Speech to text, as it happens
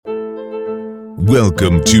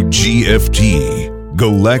Welcome to GFT,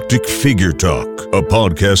 Galactic Figure Talk, a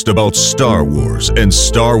podcast about Star Wars and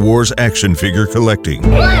Star Wars action figure collecting.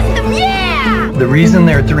 Awesome, yeah! The reason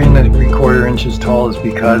they're 3.75 inches tall is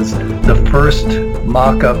because the first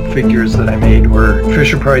mock-up figures that I made were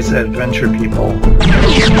Fisher-Price Adventure People.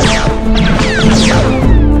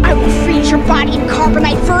 I will freeze your body in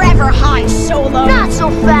carbonite forever, Han Solo! Not so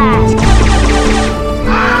fast!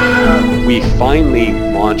 We finally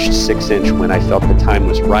launched 6-inch when I felt the time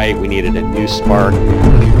was right. We needed a new spark.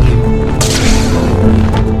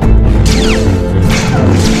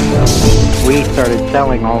 We started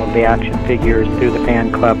selling all of the action figures through the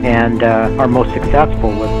fan club, and our most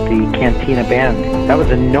successful was the Cantina Band. That was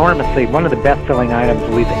enormously one of the best-selling items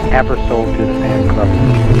we've ever sold through the fan club.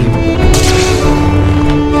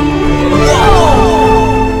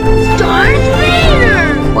 Whoa! Darth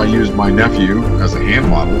Vader! I used my nephew as a hand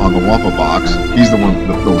model on the Wampa box. He's the one with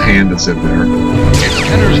the little hand that's in there. It's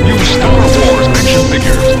Kenner's new Star Wars action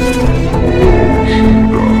figures.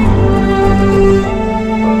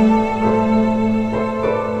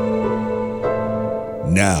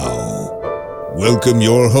 Now, welcome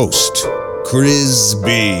your host, Chris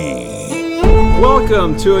B.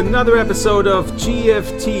 Welcome to another episode of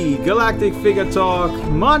GFT, Galactic Figure Talk.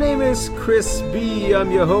 My name is Chris B. I'm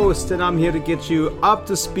your host, and I'm here to get you up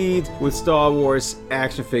to speed with Star Wars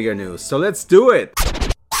action figure news. So let's do it!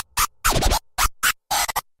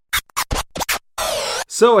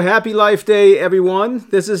 So, happy Life Day, everyone.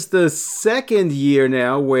 This is the second year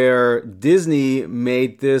now where Disney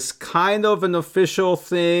made this kind of an official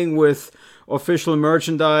thing with official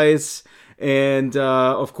merchandise. And,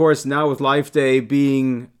 of course, now with Life Day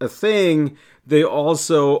being a thing, they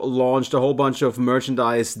also launched a whole bunch of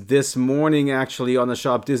merchandise this morning, actually, on the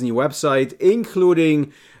Shop Disney website,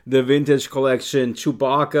 including the vintage collection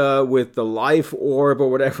Chewbacca with the life orb or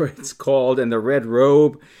whatever it's called and the red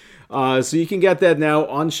robe. So you can get that now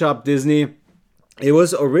on Shop Disney. It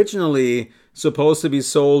was originally supposed to be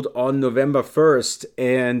sold on November 1st,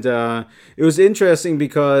 and it was interesting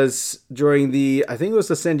because during I think it was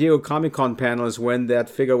the San Diego Comic-Con panels when that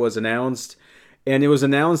figure was announced, and it was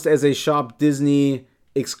announced as a Shop Disney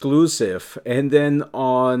exclusive. And then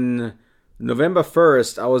on November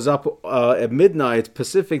 1st, I was up at midnight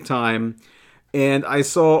Pacific time, and I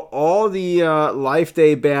saw all the Life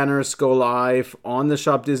Day banners go live on the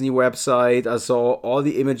Shop Disney website. I saw all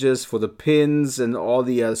the images for the pins and all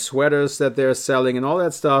the sweaters that they're selling and all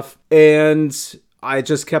that stuff. And I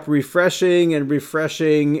just kept refreshing, and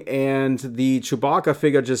the Chewbacca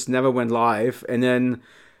figure just never went live. And then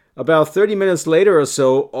about 30 minutes later or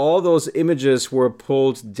so, all those images were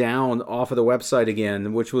pulled down off of the website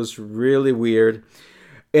again, which was really weird.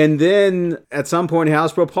 And then at some point,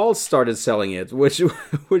 Hasbro Pulse started selling it, which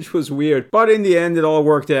was weird. But in the end, it all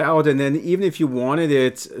worked out. And then even if you wanted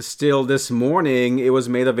it still this morning, it was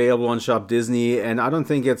made available on Shop Disney, and I don't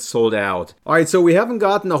think it's sold out. All right, so we haven't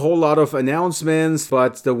gotten a whole lot of announcements,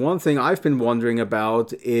 but the one thing I've been wondering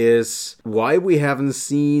about is why we haven't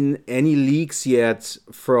seen any leaks yet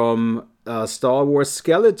from Star Wars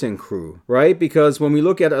Skeleton Crew, right? Because when we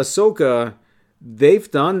look at Ahsoka, they've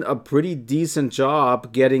done a pretty decent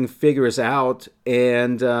job getting figures out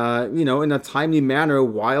and, in a timely manner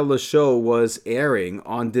while the show was airing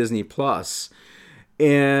on Disney+.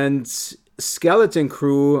 And Skeleton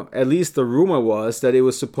Crew, at least the rumor was that it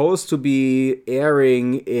was supposed to be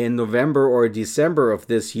airing in November or December of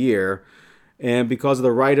this year. And because of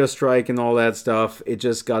the writer's strike and all that stuff, it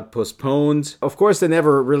just got postponed. Of course, they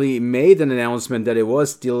never really made an announcement that it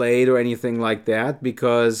was delayed or anything like that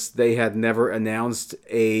because they had never announced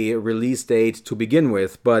a release date to begin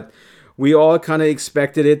with. But we all kind of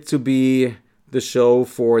expected it to be the show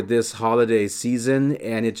for this holiday season,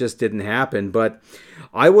 and it just didn't happen. But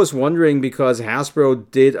I was wondering, because Hasbro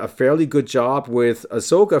did a fairly good job with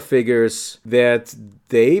Ahsoka figures, that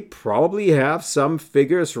they probably have some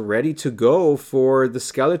figures ready to go for the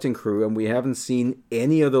Skeleton Crew, and we haven't seen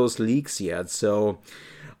any of those leaks yet. So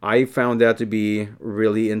I found that to be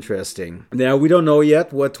really interesting. Now, we don't know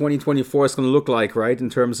yet what 2024 is going to look like, right, in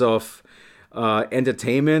terms of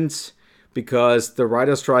entertainment, because the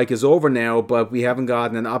writer's strike is over now, but we haven't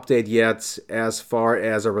gotten an update yet as far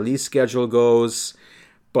as a release schedule goes.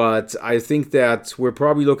 But I think that we're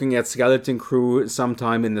probably looking at Skeleton Crew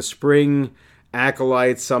sometime in the spring,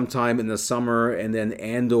 Acolyte sometime in the summer, and then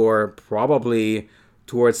Andor probably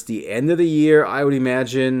towards the end of the year, I would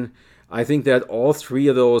imagine. I think that all three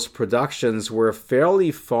of those productions were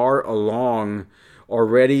fairly far along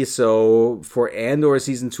already. So for Andor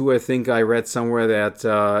Season 2, I think I read somewhere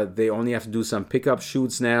that they only have to do some pickup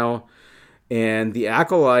shoots now. And the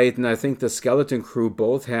Acolyte and I think the Skeleton Crew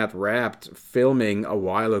both had wrapped filming a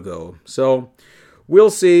while ago. So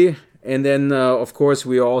we'll see. And then, of course,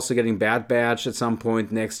 we're also getting Bad Batch at some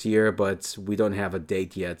point next year, but we don't have a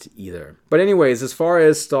date yet either. But anyways, as far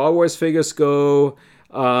as Star Wars figures go,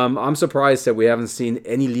 I'm surprised that we haven't seen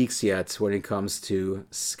any leaks yet when it comes to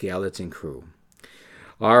Skeleton Crew.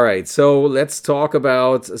 All right, so let's talk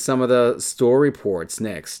about some of the store reports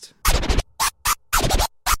next.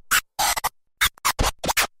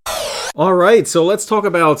 All right, so let's talk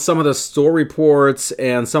about some of the store reports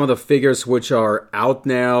and some of the figures which are out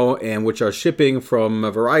now and which are shipping from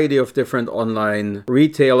a variety of different online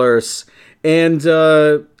retailers. And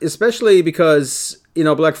especially because,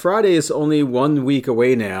 Black Friday is only 1 week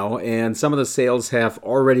away now, and some of the sales have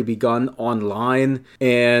already begun online.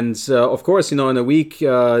 And of course, in a week,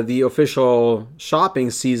 the official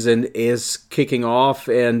shopping season is kicking off,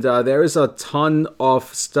 and there is a ton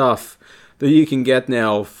of stuff that you can get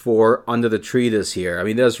now for Under the Tree this year. I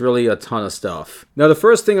mean, there's really a ton of stuff. Now, the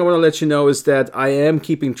first thing I want to let you know is that I am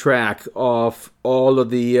keeping track of all of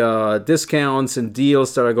the discounts and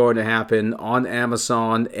deals that are going to happen on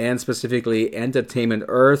Amazon and specifically Entertainment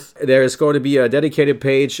Earth. There is going to be a dedicated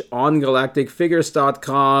page on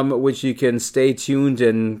galacticfigures.com which you can stay tuned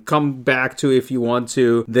and come back to if you want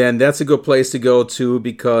to. Then that's a good place to go to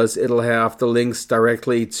because it'll have the links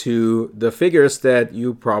directly to the figures that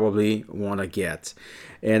you probably want to get.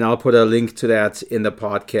 And I'll put a link to that in the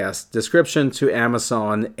podcast description to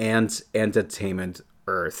Amazon and Entertainment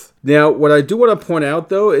Earth. Now, what I do want to point out,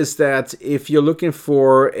 though, is that if you're looking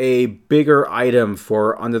for a bigger item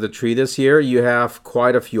for Under the Tree this year, you have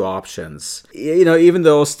quite a few options. Even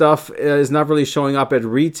though stuff is not really showing up at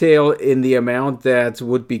retail in the amount that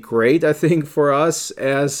would be great, I think, for us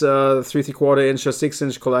as 3 3/4 inch or 6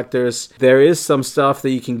 inch collectors, there is some stuff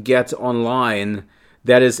that you can get online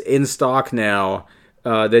that is in stock now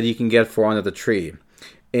that you can get for Under the Tree.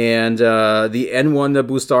 And the N1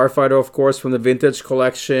 Naboo Starfighter, of course, from the Vintage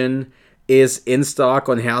Collection is in stock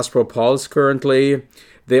on Hasbro Pulse currently.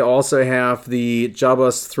 They also have the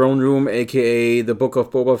Jabba's Throne Room, aka the Book of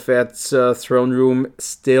Boba Fett's Throne Room,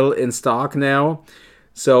 still in stock now.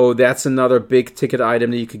 So that's another big ticket item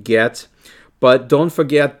that you could get. But don't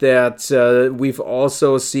forget that we've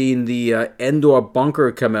also seen the Endor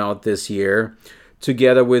Bunker come out this year,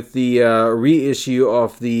 together with the reissue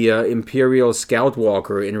of the Imperial Scout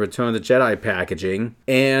Walker in Return of the Jedi packaging.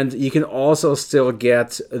 And you can also still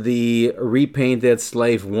get the repainted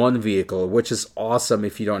Slave 1 vehicle, which is awesome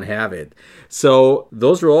if you don't have it. So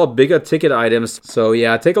those are all bigger ticket items. So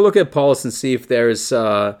yeah, take a look at Pulse and see if there's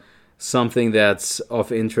something that's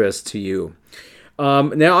of interest to you.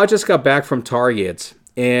 Now, I just got back from Target.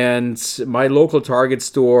 And my local Target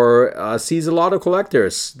store sees a lot of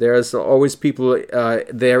collectors. There's always people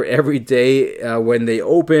there every day when they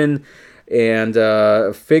open. And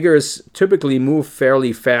figures typically move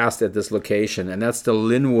fairly fast at this location. And that's the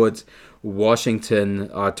Linwood, Washington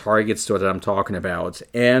Target store that I'm talking about.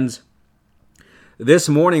 And this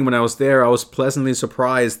morning when I was there, I was pleasantly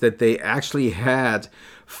surprised that they actually had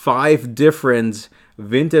 5 different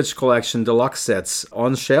Vintage Collection deluxe sets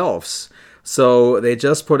on shelves. So they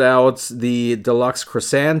just put out the Deluxe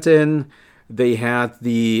Chrysanthemum, they had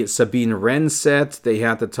the Sabine Wren set, they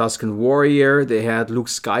had the Tusken Warrior, they had Luke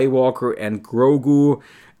Skywalker and Grogu,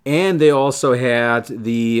 and they also had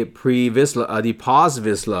the Paz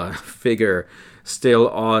Vizsla figure still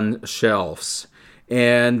on shelves.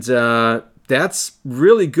 And that's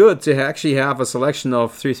really good to actually have a selection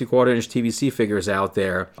of 3 3/4 inch TVC figures out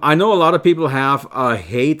there. I know a lot of people have a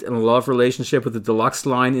hate and love relationship with the deluxe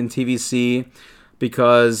line in TVC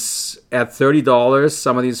because at $30,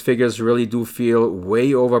 some of these figures really do feel way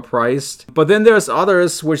overpriced. But then there's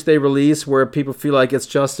others which they release where people feel like it's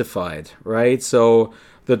justified, right? So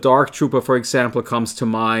the Dark Trooper, for example, comes to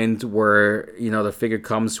mind where, the figure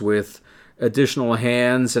comes with additional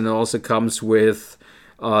hands and it also comes with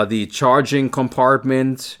the charging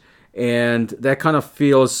compartment, and that kind of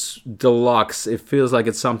feels deluxe. It feels like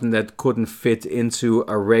it's something that couldn't fit into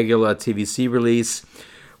a regular TVC release.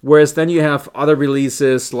 Whereas then you have other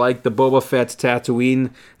releases like the Boba Fett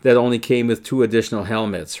Tatooine that only came with 2 additional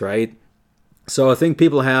helmets, right? So I think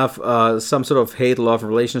people have some sort of hate-love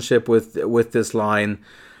relationship with this line,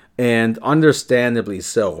 and understandably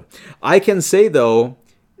so. I can say, though,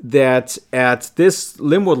 that at this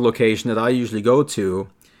Linwood location that I usually go to,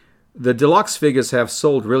 the deluxe figures have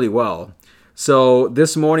sold really well. So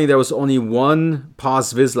this morning there was only 1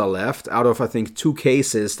 Paz Vizsla left out of, I think, 2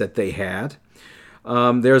 cases that they had.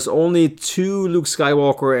 There's only 2 Luke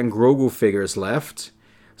Skywalker and Grogu figures left.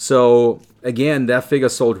 So again, that figure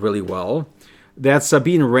sold really well. that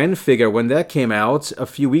Sabine Wren figure, when that came out a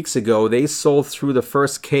few weeks ago, they sold through the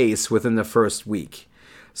first case within the first week.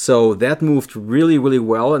 So that moved really, really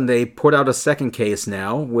well, and they put out a second case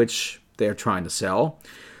now, which they're trying to sell.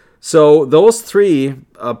 So those three,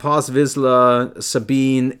 Paz Vizsla,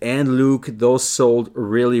 Sabine, and Luke, those sold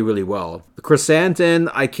really, really well. The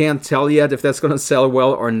Chrysanthemum, I can't tell yet if that's going to sell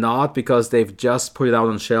well or not because they've just put it out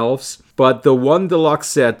on shelves. But the one deluxe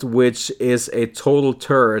set, which is a total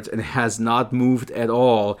turd and has not moved at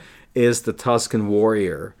all, is the Tusken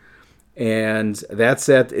Warrior. And that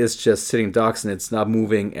set is just sitting ducks and it's not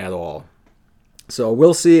moving at all. So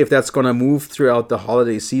we'll see if that's going to move throughout the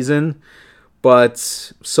holiday season. But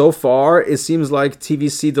so far, it seems like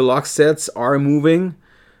TVC Deluxe sets are moving,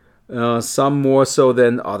 some more so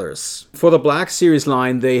than others. For the Black Series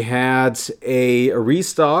line, they had a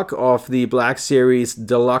restock of the Black Series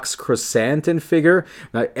Deluxe Chrysanthemum figure.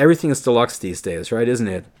 Now, everything is deluxe these days, right? Isn't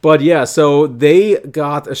it? But yeah, so they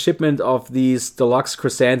got a shipment of these Deluxe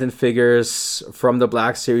Chrysanthemum figures from the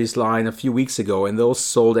Black Series line a few weeks ago, and those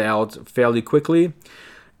sold out fairly quickly.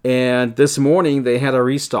 And this morning, they had a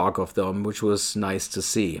restock of them, which was nice to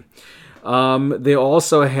see. They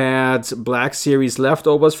also had Black Series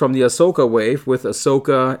leftovers from the Ahsoka wave with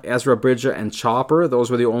Ahsoka, Ezra Bridger, and Chopper. Those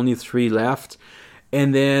were the only three left.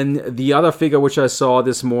 And then the other figure which I saw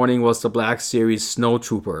this morning was the Black Series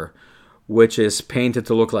Snowtrooper, which is painted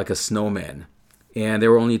to look like a snowman. And there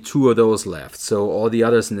were only two of those left. So all the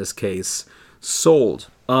others in this case sold.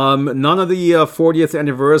 None of the 40th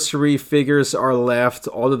anniversary figures are left.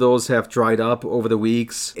 All of those have dried up over the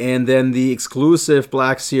weeks. And then the exclusive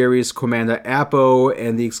Black Series Commander Apo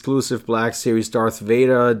and the exclusive Black Series Darth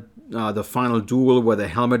Vader, the final duel where the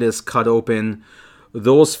helmet is cut open,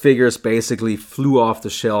 those figures basically flew off the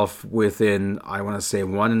shelf within, I want to say,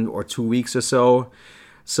 1 or 2 weeks or so.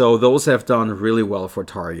 So those have done really well for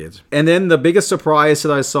Target. And then the biggest surprise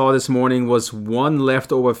that I saw this morning was one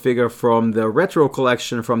leftover figure from the retro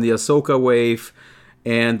collection from the Ahsoka wave,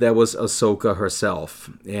 and that was Ahsoka herself.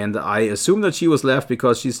 And I assume that she was left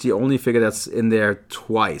because she's the only figure that's in there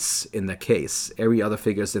twice in the case. Every other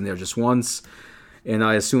figure is in there just once, and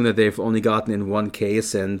I assume that they've only gotten in one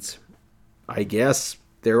case, and I guess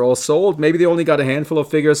they're all sold. Maybe they only got a handful of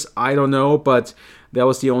figures, I don't know, but that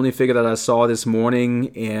was the only figure that I saw this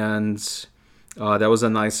morning, and that was a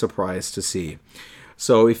nice surprise to see.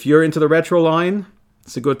 So if you're into the retro line,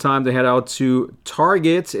 it's a good time to head out to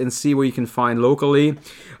Target and see what you can find locally.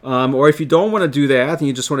 Or if you don't want to do that and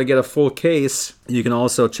you just want to get a full case, you can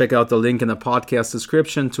also check out the link in the podcast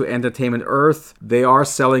description to Entertainment Earth. They are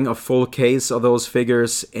selling a full case of those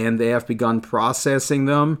figures, and they have begun processing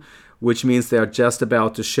them, which means they're just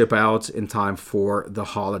about to ship out in time for the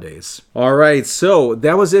holidays. All right, so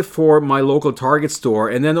that was it for my local Target store.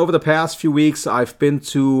 And then over the past few weeks, I've been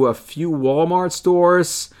to a few Walmart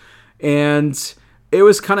stores, and it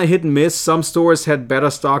was kind of hit and miss. Some stores had better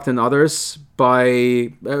stock than others.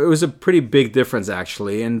 It was a pretty big difference,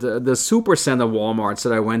 actually. And the Supercenter Walmarts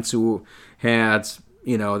that I went to had,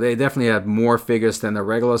 they definitely had more figures than the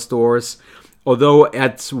regular stores. Although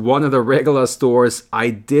at one of the regular stores,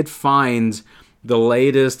 I did find the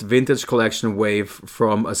latest vintage collection wave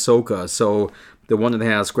from Ahsoka. So the one that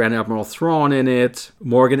has Grand Admiral Thrawn in it,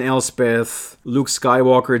 Morgan Elsbeth, Luke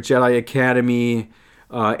Skywalker, Jedi Academy,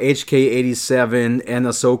 HK-87, and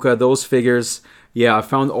Ahsoka, those figures. Yeah, I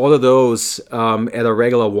found all of those at a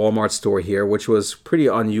regular Walmart store here, which was pretty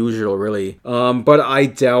unusual, really. But I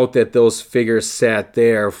doubt that those figures sat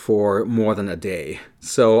there for more than a day.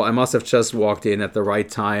 So I must have just walked in at the right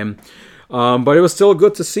time. But it was still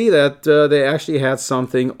good to see that they actually had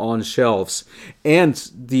something on shelves.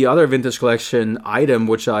 And the other vintage collection item,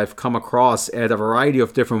 which I've come across at a variety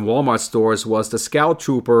of different Walmart stores, was the Scout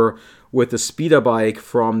Trooper with the speeder bike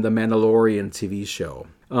from the Mandalorian TV show.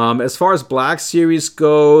 As far as Black Series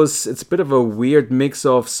goes, it's a bit of a weird mix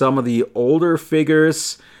of some of the older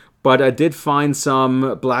figures, but I did find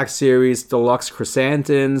some Black Series Deluxe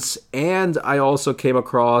Chrysanthemums, and I also came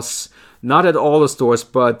across, not at all the stores,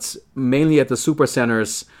 but mainly at the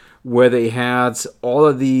Supercenters, where they had all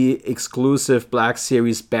of the exclusive Black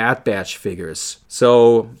Series Bad Batch figures.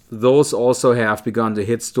 So those also have begun to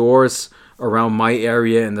hit stores around my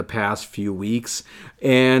area in the past few weeks.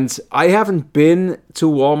 And I haven't been to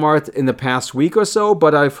Walmart in the past week or so,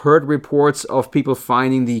 but I've heard reports of people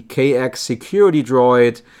finding the KX security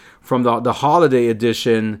droid from the holiday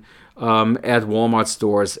edition at Walmart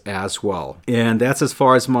stores as well. And that's as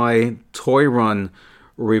far as my Toy Run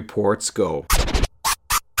reports go.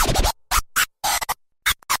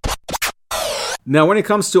 Now, when it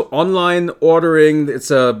comes to online ordering, it's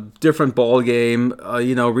a different ball game.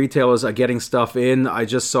 Retailers are getting stuff in. I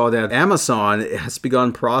just saw that Amazon has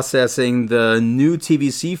begun processing the new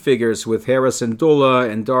TVC figures with Hera Syndulla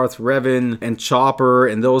and Darth Revan and Chopper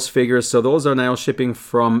and those figures. So those are now shipping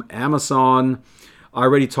from Amazon. I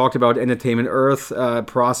already talked about Entertainment Earth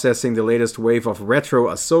processing the latest wave of retro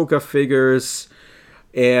Ahsoka figures.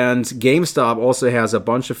 And GameStop also has a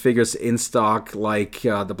bunch of figures in stock, like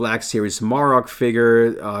the Black Series Marok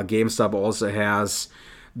figure. GameStop also has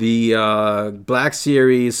the Black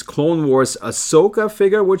Series Clone Wars Ahsoka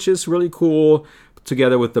figure, which is really cool,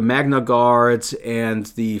 together with the Magna Guard and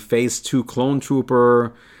the Phase 2 Clone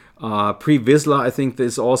Trooper. Pre Vizsla, I think,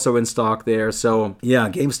 is also in stock there. So yeah,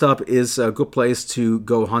 GameStop is a good place to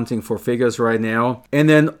go hunting for figures right now. And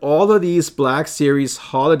then all of these Black Series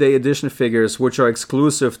Holiday Edition figures, which are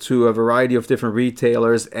exclusive to a variety of different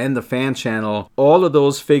retailers and the fan channel, all of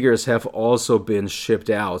those figures have also been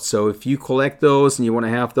shipped out. So if you collect those and you want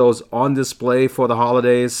to have those on display for the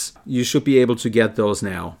holidays, you should be able to get those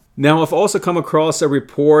now. Now, I've also come across a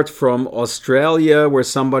report from Australia where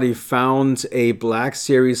somebody found a Black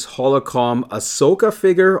Series Holocom Ahsoka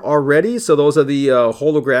figure already. So those are the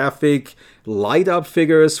holographic light-up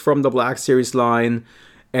figures from the Black Series line.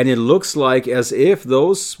 And it looks like as if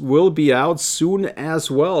those will be out soon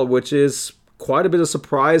as well, which is quite a bit of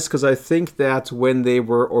surprise because I think that when they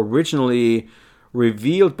were originally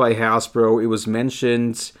revealed by Hasbro, it was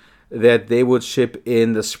mentioned that they would ship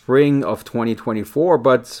in the spring of 2024,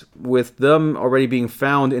 but with them already being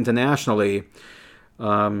found internationally,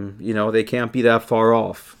 they can't be that far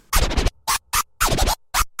off.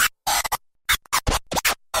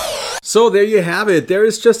 So there you have it. There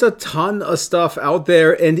is just a ton of stuff out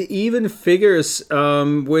there, and even figures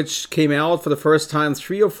which came out for the first time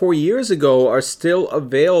 3 or 4 years ago are still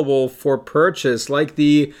available for purchase, like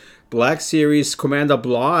the Black Series Commander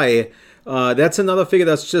Bly. That's another figure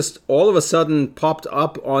that's just all of a sudden popped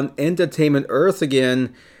up on Entertainment Earth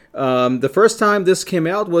again. The first time this came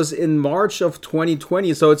out was in March of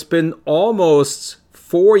 2020, so it's been almost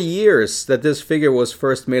 4 years that this figure was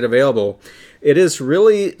first made available. It is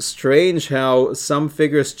really strange how some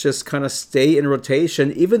figures just kind of stay in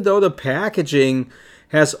rotation, even though the packaging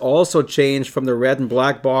has also changed from the red and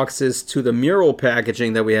black boxes to the mural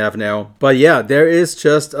packaging that we have now. But yeah, there is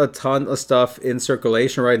just a ton of stuff in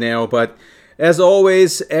circulation right now. But as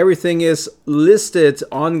always, everything is listed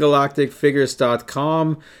on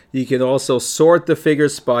galacticfigures.com. You can also sort the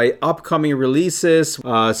figures by upcoming releases,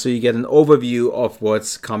 so you get an overview of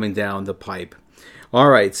what's coming down the pipe. All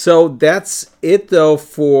right, so that's it though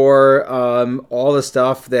for all the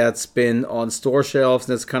stuff that's been on store shelves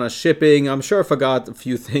and that's kind of shipping. I'm sure I forgot a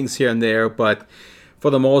few things here and there, but for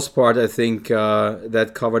the most part, I think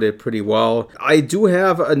that covered it pretty well. I do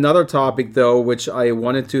have another topic though, which I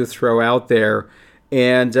wanted to throw out there,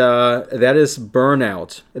 and that is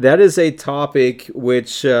burnout. That is a topic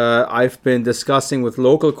which I've been discussing with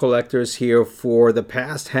local collectors here for the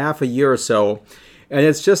past half a year or so. And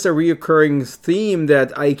it's just a reoccurring theme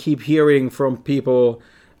that I keep hearing from people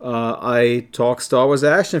I talk Star Wars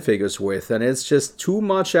action figures with. And it's just too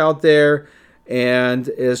much out there, and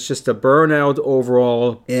it's just a burnout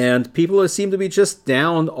overall. And people seem to be just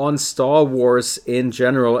down on Star Wars in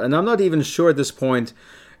general. And I'm not even sure at this point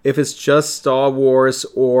if it's just Star Wars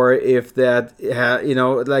or if that,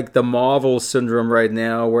 like the Marvel syndrome right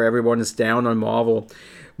now where everyone is down on Marvel.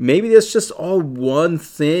 Maybe there's just all one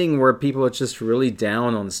thing where people are just really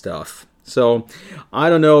down on stuff. So, I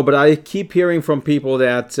don't know, but I keep hearing from people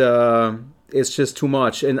that it's just too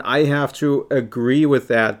much. And I have to agree with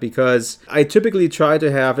that because I typically try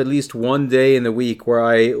to have at least one day in the week where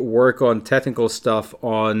I work on technical stuff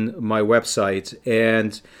on my website.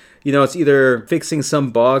 And, it's either fixing some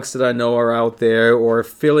bugs that I know are out there or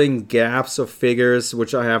filling gaps of figures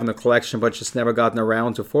which I have in the collection but just never gotten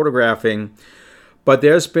around to photographing. But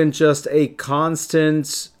there's been just a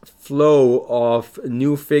constant flow of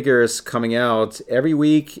new figures coming out every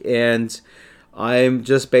week, and I'm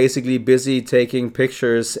just basically busy taking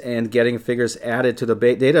pictures and getting figures added to the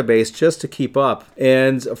database just to keep up.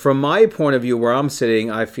 And from my point of view, where I'm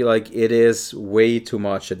sitting, I feel like it is way too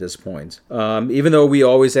much at this point. Even though we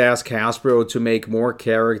always ask Hasbro to make more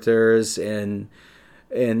characters and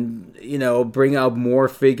bring out more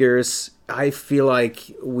figures, I feel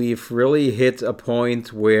like we've really hit a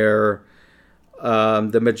point where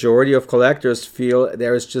the majority of collectors feel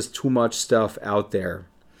there's just too much stuff out there.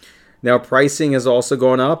 Now, pricing has also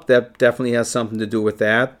gone up. That definitely has something to do with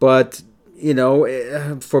that. But,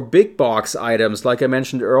 for big box items, like I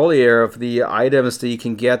mentioned earlier, of the items that you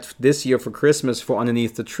can get this year for Christmas for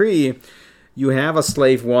underneath the tree, you have a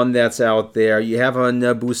Slave One that's out there. You have a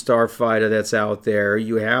Naboo Starfighter that's out there.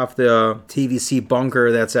 You have the TVC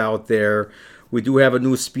Bunker that's out there. We do have a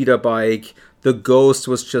new speeder bike. The Ghost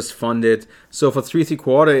was just funded. So for 3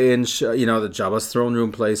 3/4 inch, the Jabba's Throne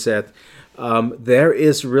Room playset, there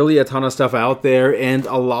is really a ton of stuff out there. And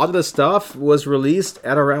a lot of the stuff was released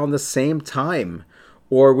at around the same time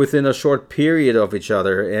or within a short period of each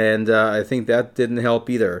other. And I think that didn't help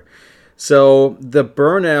either. So the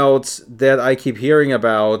burnout that I keep hearing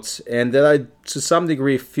about and that I to some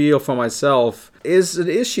degree feel for myself is an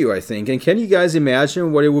issue, I think. And can you guys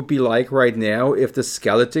imagine what it would be like right now if the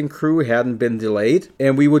Skeleton Crew hadn't been delayed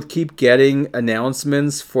and we would keep getting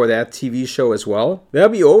announcements for that TV show as well? That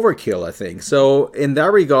would be overkill, I think. So in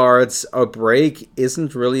that regards, a break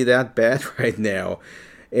isn't really that bad right now.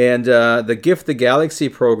 And the Gift the Galaxy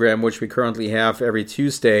program, which we currently have every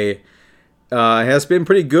Tuesday, has been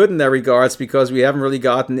pretty good in that regards because we haven't really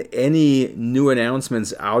gotten any new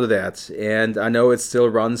announcements out of that. And I know it still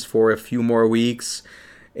runs for a few more weeks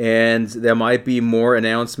and there might be more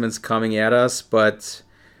announcements coming at us, but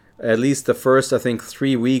at least the first, I think,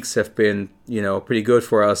 3 weeks have been, pretty good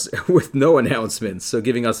for us with no announcements. So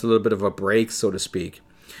giving us a little bit of a break, so to speak.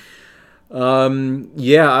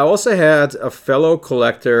 I also had a fellow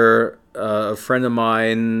collector, a friend of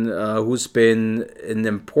mine who's been an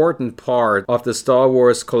important part of the Star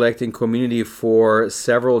Wars collecting community for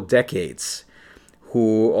several decades,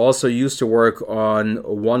 who also used to work on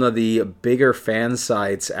one of the bigger fan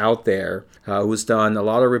sites out there, who's done a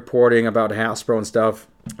lot of reporting about Hasbro and stuff.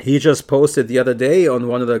 He just posted the other day on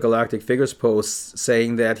one of the Galactic Figures posts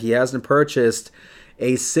saying that he hasn't purchased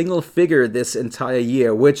a single figure this entire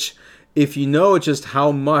year, which, if you know just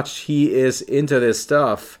how much he is into this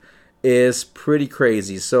stuff, is pretty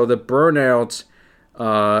crazy. So the burnout,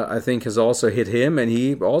 I think, has also hit him, and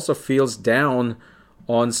he also feels down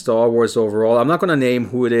on Star Wars overall. I'm not going to name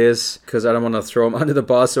who it is because I don't want to throw him under the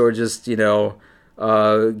bus or just,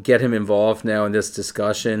 get him involved now in this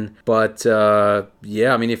discussion. But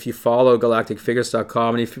if you follow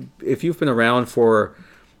galacticfigures.com, and if you've been around for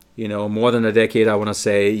more than a decade, I want to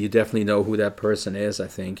say, you definitely know who that person is, I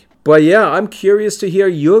think. But yeah, I'm curious to hear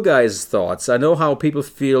your guys' thoughts. I know how people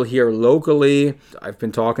feel here locally. I've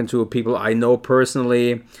been talking to people I know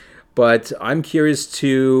personally, but I'm curious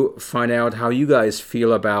to find out how you guys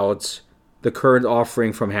feel about the current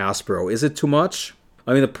offering from Hasbro. Is it too much?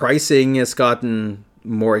 I mean, the pricing has gotten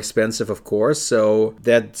more expensive, of course, so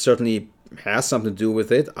that certainly has something to do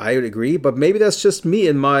with it. I would agree, but maybe that's just me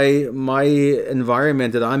and my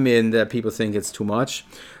environment that I'm in that people think it's too much.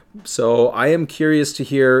 So I am curious to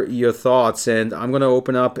hear your thoughts, and I'm going to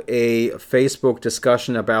open up a Facebook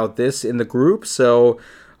discussion about this in the group. So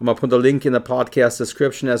I'm going to put the link in the podcast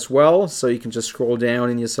description as well, so you can just scroll down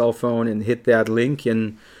in your cell phone and hit that link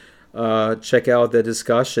and check out the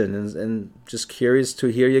discussion. And just curious to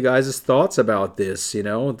hear you guys' thoughts about this.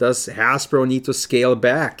 Does Hasbro need to scale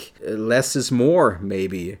back? Less is more,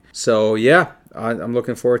 maybe. So yeah, I'm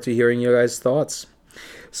looking forward to hearing your guys' thoughts.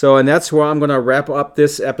 So, and that's where I'm going to wrap up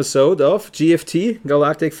this episode of GFT,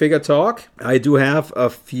 Galactic Figure Talk. I do have a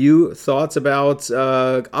few thoughts about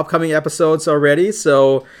upcoming episodes already,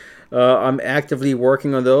 so I'm actively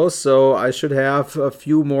working on those. So I should have a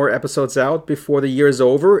few more episodes out before the year is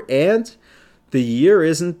over, and the year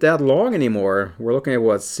isn't that long anymore. We're looking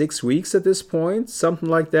at, 6 weeks at this point? Something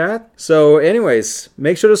like that. So anyways,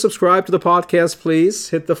 make sure to subscribe to the podcast,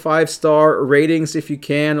 please. Hit the 5-star ratings if you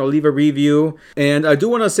can, or leave a review. And I do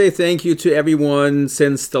want to say thank you to everyone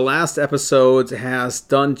since the last episode has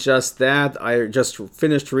done just that. I just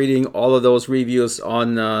finished reading all of those reviews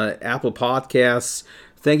on Apple Podcasts.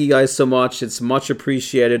 Thank you guys so much. It's much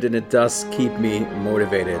appreciated, and it does keep me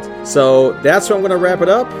motivated. So that's where I'm going to wrap it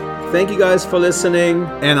up. Thank you guys for listening,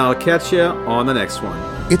 and I'll catch you on the next one.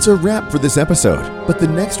 It's a wrap for this episode, but the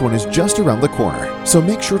next one is just around the corner, so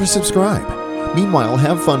make sure to subscribe. Meanwhile,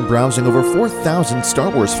 have fun browsing over 4,000 Star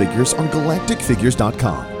Wars figures on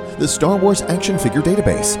galacticfigures.com, the Star Wars action figure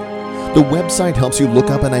database. The website helps you look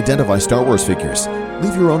up and identify Star Wars figures.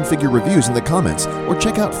 Leave your own figure reviews in the comments, or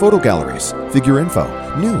check out photo galleries, figure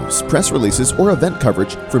info, news, press releases, or event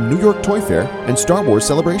coverage from New York Toy Fair and Star Wars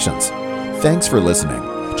celebrations. Thanks for listening.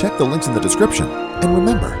 Check the links in the description, and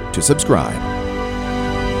remember to subscribe.